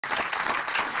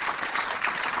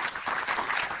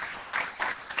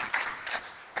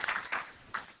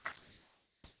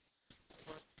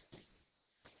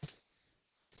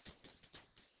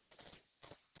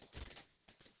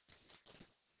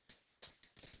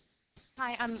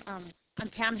Hi, I'm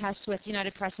Pam Hess with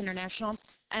United Press International,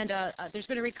 and there's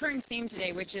been a recurring theme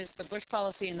today, which is the Bush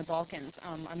policy in the Balkans.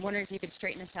 I'm wondering if you could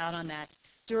straighten us out on that.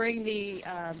 During the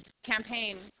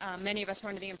campaign, many of us were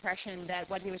under the impression that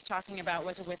what he was talking about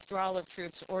was a withdrawal of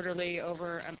troops orderly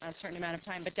over a certain amount of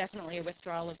time, but definitely a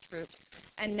withdrawal of troops.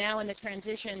 And now in the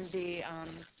transition, the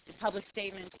public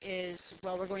statement is,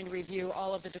 well, we're going to review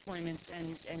all of the deployments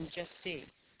and just see.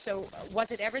 So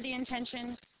was it ever the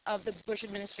intention of the Bush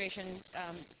administration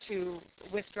to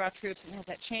withdraw troops, and has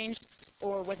that changed,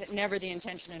 or was it never the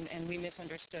intention and we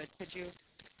misunderstood? Could you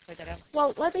clear that up?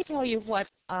 Well, let me tell you what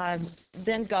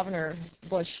then Governor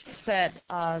Bush said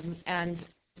and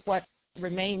what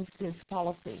remains his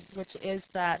policy, which is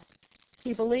that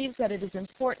he believes that it is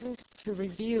important to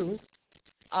review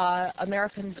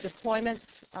American deployments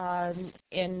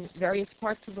in various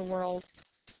parts of the world,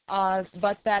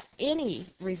 but that any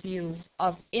review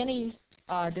of any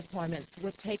deployments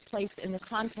would take place in the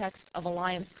context of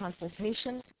alliance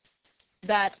consultation,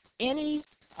 that any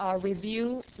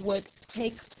review would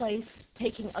take place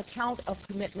taking account of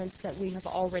commitments that we have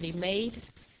already made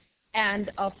and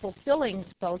of fulfilling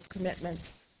those commitments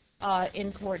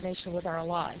in coordination with our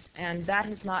allies. And that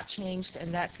has not changed,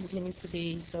 and that continues to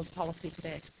be the policy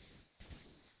today.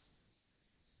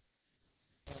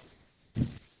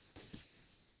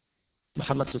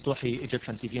 Mohammed Sutuhi,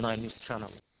 Egyptian TV9 News Channel.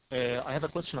 I have a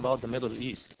question about the Middle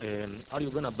East. Are you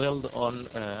going to build on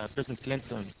President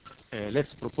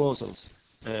Clinton's proposals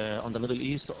on the Middle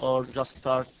East, or just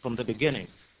start from the beginning?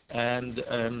 And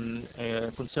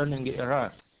concerning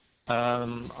Iraq,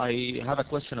 I have a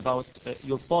question about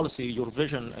your policy, your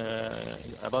vision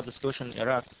about the situation in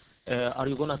Iraq. Are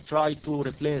you going to try to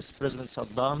replace President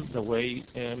Saddam the way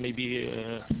maybe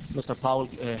Mr. Powell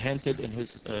hinted in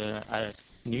his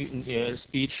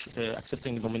speech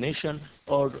accepting the nomination,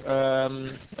 or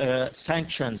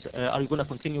sanctions? Are you going to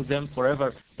continue them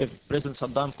forever if President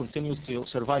Saddam continues to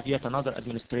survive yet another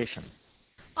administration?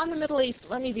 On the Middle East,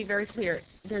 let me be very clear.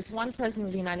 There's one President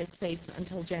of the United States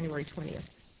until January 20th.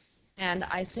 And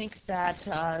I think that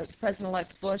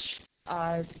President-elect Bush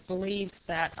believes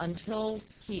that until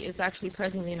he is actually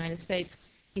President of the United States,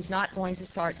 he's not going to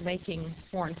start making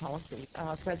foreign policy.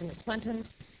 President Clinton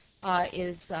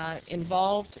is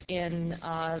involved in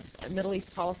Middle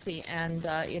East policy, and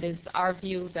it is our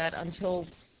view that until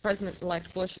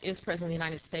President-elect Bush is President of the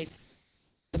United States,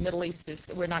 the Middle East is,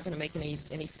 we're not going to make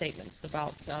any statements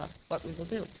about what we will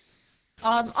do.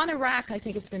 On Iraq, I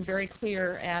think it's been very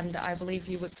clear, and I believe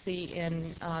you would see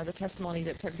in the testimony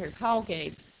that Secretary Powell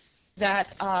gave,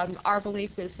 that our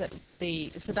belief is that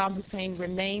Saddam Hussein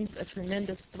remains a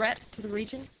tremendous threat to the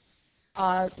region,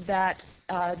 that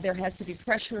there has to be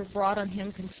pressure brought on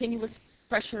him, continuous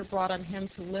pressure brought on him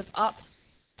to live up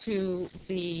to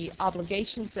the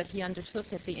obligations that he undertook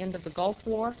at the end of the Gulf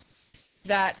War,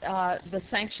 that the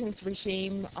sanctions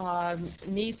regime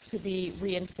needs to be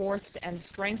reinforced and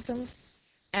strengthened,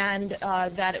 and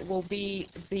that it will be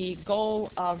the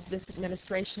goal of this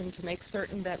administration to make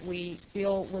certain that we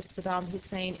deal with Saddam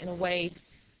Hussein in a way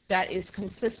that is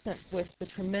consistent with the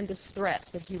tremendous threat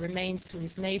that he remains to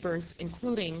his neighbors,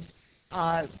 including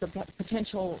the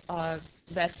potential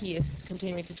that he is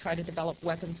continuing to try to develop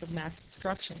weapons of mass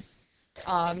destruction.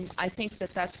 I think that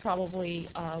that's probably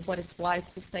what it's wise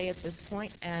to say at this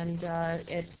point, and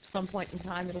at some point in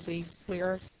time it'll be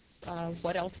clear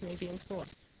what else may be in store.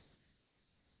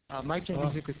 Mike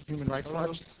Jenkins with Human Rights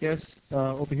Watch. Yes,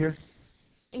 over here.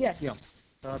 Yes. Yeah.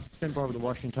 Ben Barber, the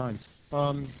Washington Times.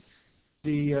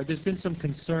 There's been some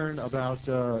concern about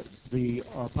the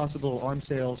possible arms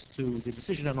sales the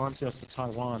decision on arms sales to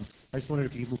Taiwan. I just wondered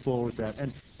if you could move forward with that.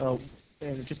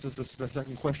 And just as a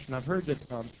second question, I've heard that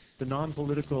the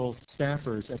non-political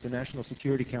staffers at the National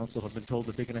Security Council have been told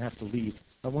that they're going to have to leave.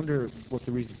 I wonder what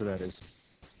the reason for that is.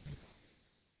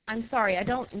 I'm sorry, I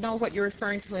don't know what you're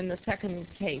referring to in the second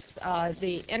case.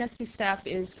 The NSC staff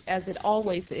is, as it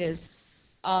always is,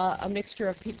 a mixture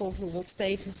of people who will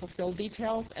stay to fulfill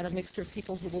details and a mixture of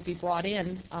people who will be brought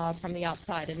in from the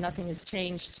outside. And nothing has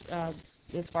changed,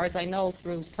 as far as I know,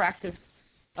 through practice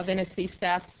of NSC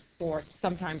staff for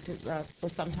some time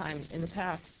in the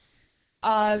past.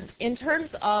 In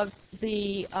terms of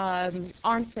the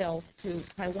arms sales to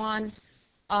Taiwan,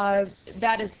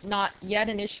 that is not yet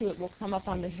an issue. It will come up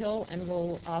on the Hill, and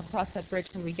we'll cross that bridge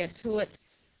when we get to it.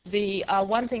 The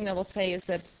one thing that we'll say is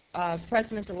that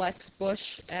President-elect Bush,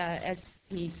 as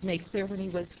he made clear when he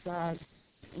was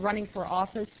running for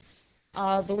office,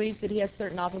 believes that he has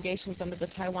certain obligations under the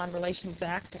Taiwan Relations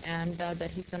Act, and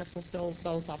that he's going to fulfill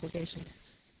those obligations.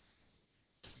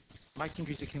 Mike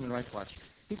Jenkins, Human Rights Watch.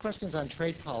 Two questions on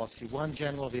trade policy, one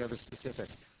general, the other specific.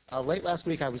 Late last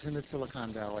week, I was in the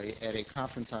Silicon Valley at a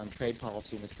conference on trade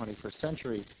policy in the 21st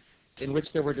century, in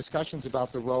which there were discussions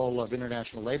about the role of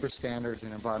international labor standards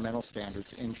and environmental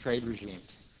standards in trade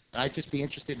regimes. And I'd just be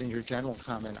interested in your general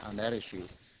comment on that issue.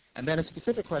 And then a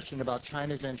specific question about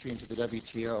China's entry into the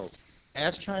WTO.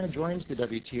 As China joins the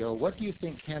WTO, what do you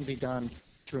think can be done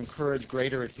to encourage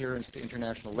greater adherence to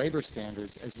international labor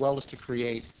standards, as well as to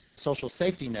create social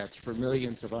safety nets for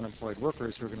millions of unemployed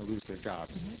workers who are going to lose their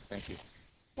jobs? Thank you.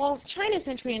 Well, China's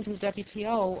entry into the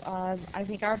WTO, I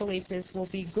think our belief is, will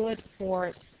be good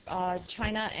for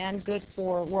China and good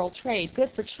for world trade.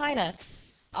 Good for China,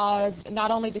 not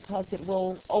only because it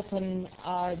will open,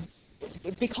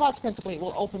 because principally it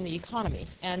will open the economy,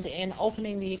 and in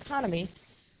opening the economy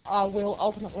will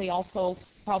ultimately also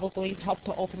probably help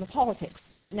to open the politics.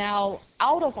 Now,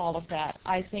 out of all of that,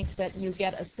 I think that you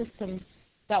get a system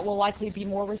that will likely be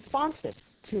more responsive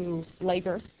to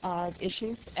labor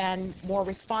issues and more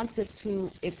responsive to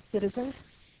its citizens.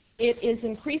 It is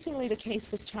increasingly the case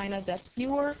with China that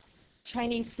fewer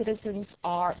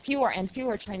and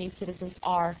fewer Chinese citizens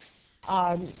are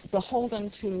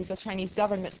beholden to the Chinese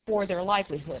government for their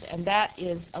livelihood, and that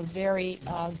is a very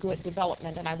good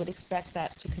development, and I would expect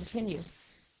that to continue.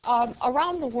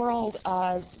 Around the world,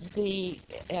 the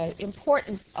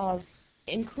importance of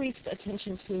increased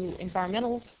attention to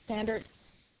environmental standards,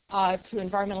 to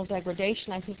environmental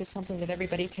degradation, I think is something that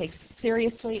everybody takes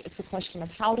seriously. It's a question of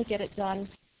how to get it done.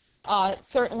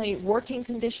 Certainly, working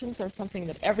conditions are something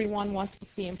that everyone wants to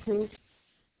see improved.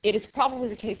 It is probably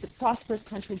the case that prosperous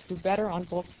countries do better on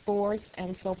both scores,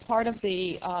 and so part of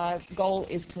the goal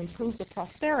is to improve the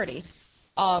prosperity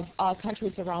of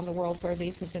countries around the world where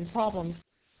these have been problems.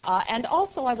 And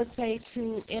also, I would say,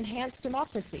 to enhance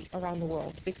democracy around the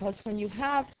world, because when you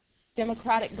have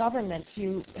democratic governments,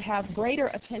 you have greater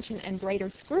attention and greater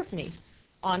scrutiny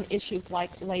on issues like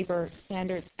labor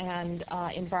standards and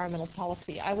environmental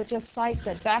policy. I would just cite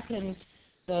that back in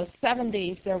the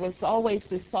 70s, there was always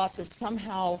this thought that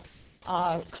somehow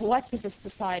collectivist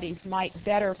societies might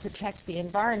better protect the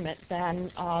environment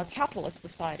than capitalist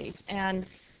societies. And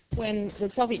when the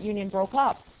Soviet Union broke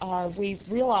up, we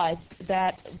realized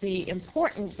that the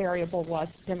important variable was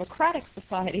democratic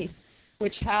societies,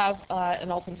 which have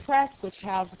an open press, which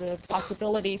have the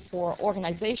possibility for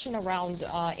organization around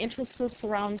interest groups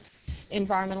around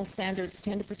environmental standards,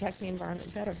 tend to protect the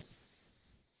environment better.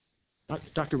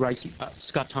 Dr. Rice,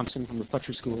 Scott Thompson from the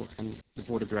Fletcher School and the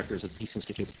Board of Directors of the Peace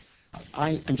Institute.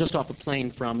 I am just off a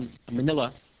plane from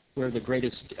Manila, where the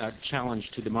greatest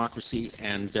challenge to democracy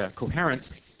and coherence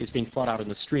is being fought out in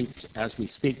the streets as we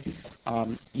speak.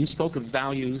 You spoke of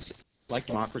values like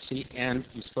democracy, and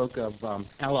you spoke of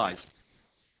allies.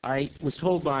 I was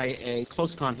told by a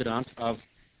close confidant of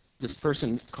this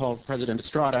person called President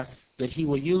Estrada that he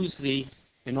will use the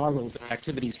inaugural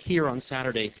activities here on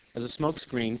Saturday as a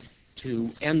smokescreen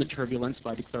to end the turbulence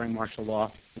by declaring martial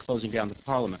law and closing down the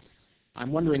Parliament.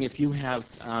 I'm wondering if you have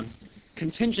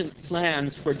contingent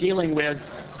plans for dealing with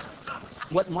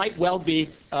what might well be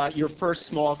your first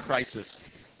small crisis.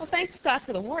 Well, thanks, Scott,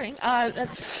 for the warning.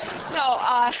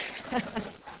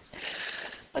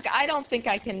 Look, I don't think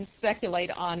I can speculate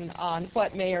on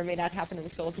what may or may not happen in the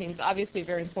Philippines. Obviously a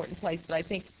very important place, but I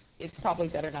think it's probably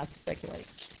better not to speculate.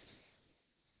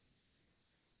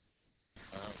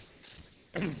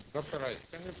 Dr. Rice,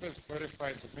 can you please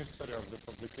clarify the mystery of the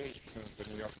publication in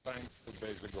the New York Times 2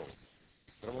 days ago?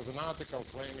 There was an article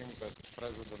claiming that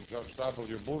President George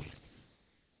W. Bush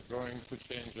is going to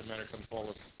change American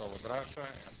policy toward Russia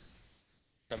and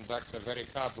conduct a very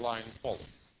hard-line policy.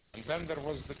 And then there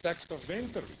was the text of the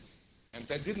interview. And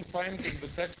I didn't find in the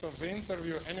text of the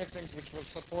interview anything which was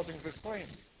supporting this claim.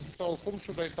 So whom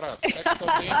should I trust, text of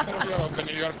the interview or the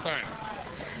New York Times?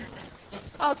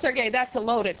 Oh, Sergey, that's a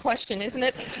loaded question, isn't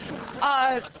it?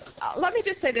 Let me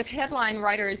just say that headline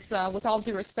writers, with all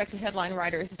due respect to headline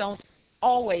writers, don't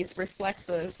always reflect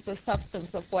the substance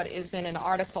of what is in an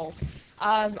article.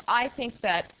 I think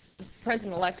that the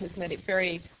President-elect has made it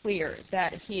very clear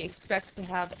that he expects to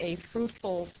have a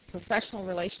fruitful professional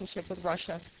relationship with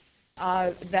Russia,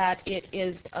 that it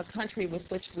is a country with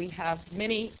which we have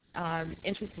many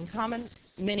interests in common,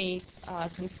 many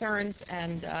concerns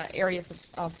and areas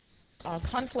of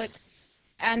conflict,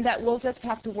 and that we'll just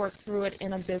have to work through it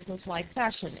in a business-like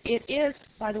fashion. It is,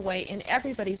 by the way, in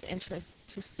everybody's interest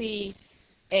to see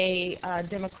a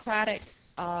democratic,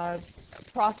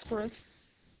 prosperous,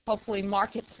 hopefully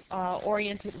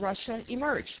market-oriented Russia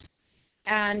emerge.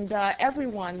 And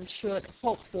everyone should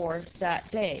hope for that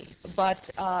day. But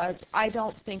I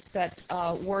don't think that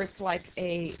words like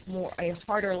a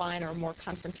harder line or more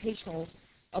confrontational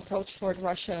approach toward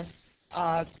Russia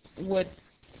would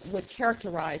would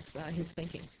characterize his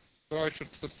thinking. So I should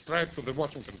subscribe to the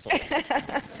Washington Post.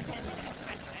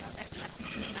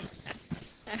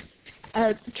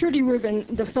 Trudy Rubin,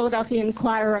 the Philadelphia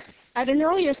Inquirer. At an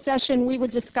earlier session, we were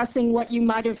discussing what you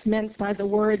might have meant by the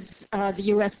words, the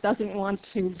U.S. doesn't want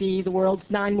to be the world's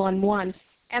 911.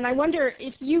 And I wonder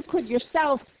if you could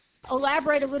yourself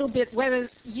elaborate a little bit whether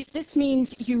this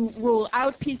means you rule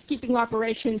out peacekeeping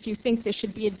operations, you think there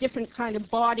should be a different kind of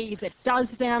body that does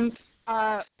them,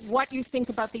 what you think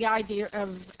about the idea of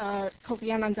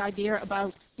Kofi Annan's idea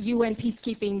about UN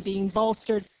peacekeeping being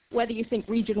bolstered, whether you think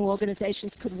regional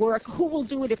organizations could work, who will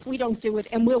do it if we don't do it,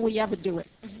 and will we ever do it?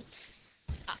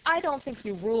 I don't think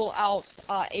you rule out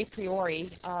a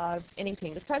priori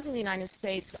anything. The President of the United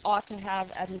States ought to have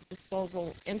at his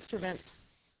disposal instruments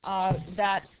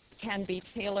that can be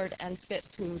tailored and fit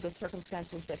to the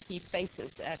circumstances that he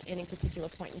faces at any particular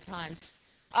point in time.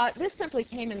 This simply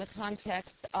came in the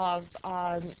context of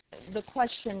the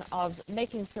question of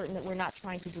making certain that we're not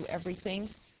trying to do everything,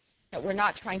 that we're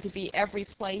not trying to be every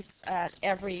place at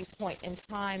every point in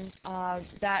time,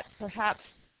 that perhaps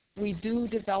we do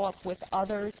develop with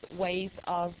others ways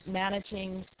of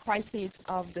managing crises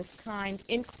of this kind,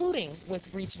 including with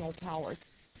regional powers.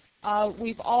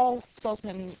 We've all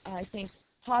spoken, I think,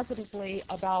 positively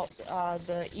about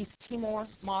the East Timor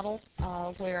model,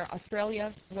 where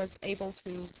Australia was able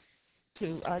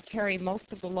to carry most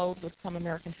of the load with some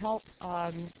American help,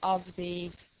 of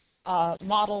the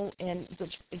model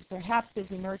which perhaps is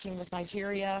emerging with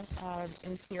Nigeria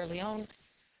in Sierra Leone.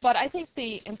 But I think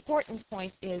the important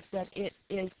point is that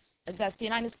that the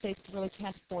United States really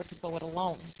can't afford to go it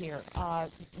alone here.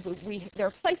 There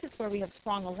are places where we have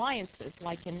strong alliances,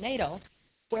 like in NATO,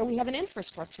 where we have an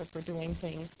infrastructure for doing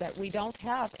things that we don't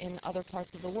have in other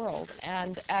parts of the world.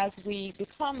 And as we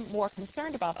become more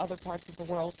concerned about other parts of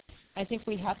the world, I think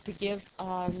we have to give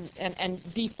and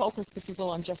defocus, if you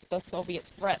will, on just the Soviet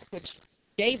threat, which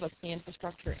gave us the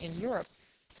infrastructure in Europe.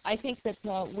 I think that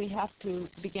we have to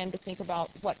begin to think about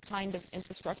what kind of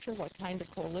infrastructure, what kind of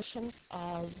coalitions,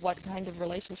 what kind of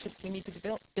relationships we need to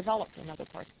develop in other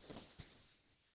parts of the world.